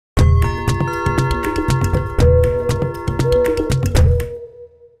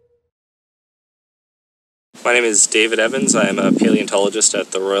My name is David Evans. I am a paleontologist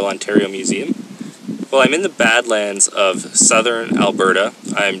at the Royal Ontario Museum. Well, I'm in the Badlands of southern Alberta.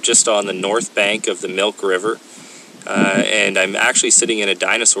 I'm just on the north bank of the Milk River, and I'm actually sitting in a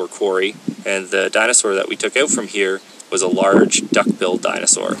dinosaur quarry, and the dinosaur that we took out from here was a large duck-billed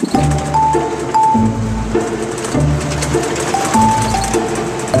dinosaur.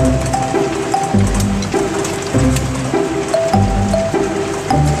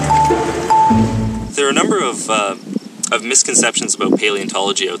 There are a number of misconceptions about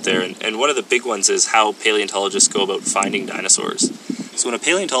paleontology out there, and one of the big ones is how paleontologists go about finding dinosaurs. So when a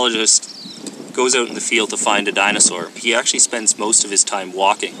paleontologist goes out in the field to find a dinosaur, he actually spends most of his time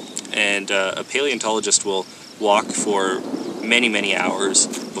walking, and a paleontologist will walk for many hours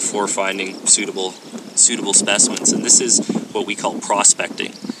before finding suitable specimens, and this is what we call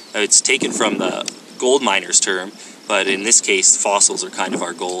prospecting. It's taken from the gold miner's term, but in this case fossils are kind of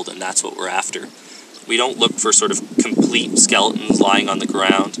our gold, and that's what we're after. We don't look for sort of complete skeletons lying on the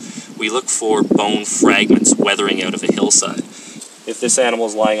ground. We look for bone fragments weathering out of a hillside. If this animal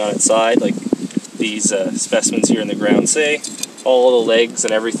is lying on its side, like these specimens here in the ground say, all the legs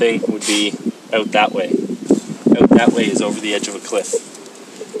and everything would be out that way. Out that way is over the edge of a cliff.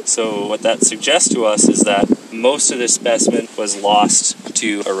 So what that suggests to us is that most of this specimen was lost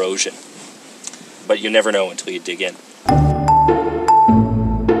to erosion. But you never know until you dig in.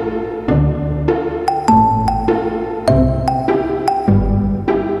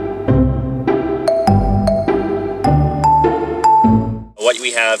 What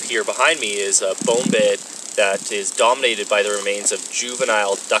we have here behind me is a bone bed that is dominated by the remains of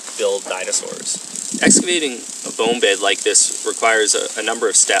juvenile duck-billed dinosaurs. Excavating a bone bed like this requires a number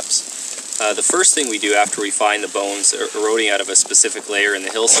of steps. The first thing we do after we find the bones eroding out of a specific layer in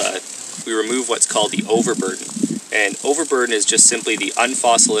the hillside, we remove what's called the overburden. And overburden is just simply the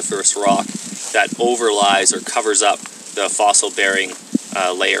unfossiliferous rock that overlies or covers up the fossil-bearing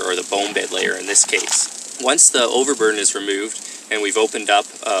layer, or the bone bed layer in this case. Once the overburden is removed, and we've opened up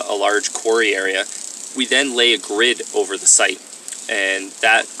a large quarry area, we then lay a grid over the site, and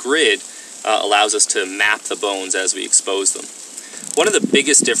that grid allows us to map the bones as we expose them. One of the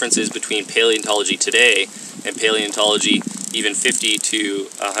biggest differences between paleontology today and paleontology even 50 to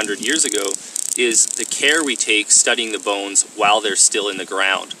 100 years ago is the care we take studying the bones while they're still in the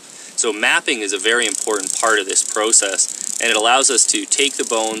ground. So mapping is a very important part of this process, and it allows us to take the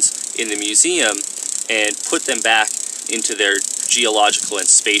bones in the museum and put them back into their geological and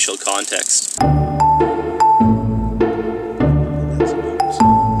spatial context.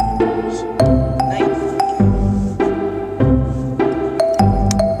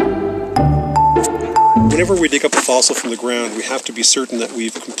 Whenever we dig up a fossil from the ground, we have to be certain that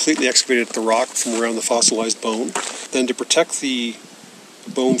we've completely excavated the rock from around the fossilized bone. Then to protect the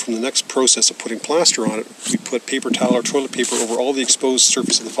bone from the next process of putting plaster on it, we put paper towel or toilet paper over all the exposed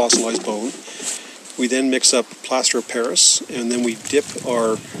surface of the fossilized bone. We then mix up plaster of Paris, and then we dip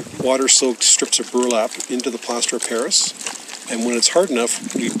our water-soaked strips of burlap into the plaster of Paris. And when it's hard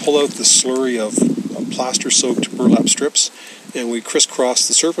enough, we pull out the slurry of plaster-soaked burlap strips, and we crisscross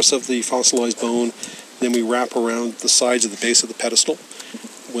the surface of the fossilized bone. Then we wrap around the sides of the base of the pedestal.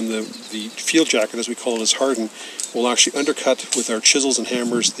 When the field jacket, as we call it, is hardened, we'll actually undercut with our chisels and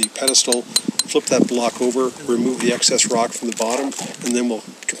hammers the pedestal, flip that block over, remove the excess rock from the bottom, and then we'll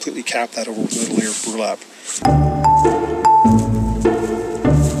completely cap that over with another layer of burlap.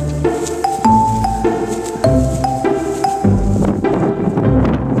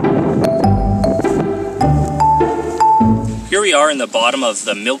 Here we are in the bottom of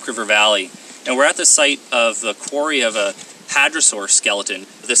the Milk River Valley, and we're at the site of the quarry of a hadrosaur skeleton.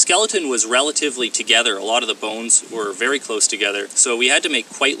 The skeleton was relatively together. A lot of the bones were very close together, so we had to make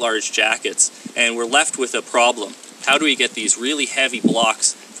quite large jackets, and we're left with a problem. How do we get these really heavy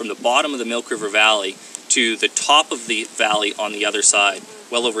blocks from the bottom of the Milk River Valley to the top of the valley on the other side,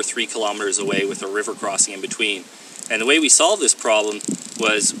 well over 3 kilometers away with a river crossing in between? And the way we solved this problem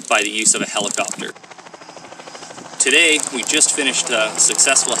was by the use of a helicopter. Today, we just finished a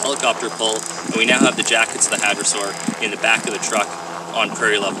successful helicopter pull, and we now have the jackets of the hadrosaur in the back of the truck on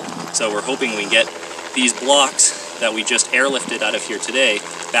prairie level. So we're hoping we can get these blocks that we just airlifted out of here today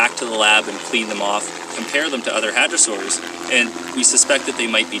back to the lab and clean them off, compare them to other hadrosaurs, and we suspect that they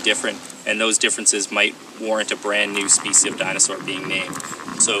might be different, and those differences might warrant a brand new species of dinosaur being named.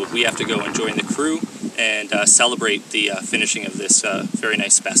 So we have to go and join the crew and celebrate the finishing of this very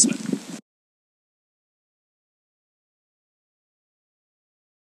nice specimen.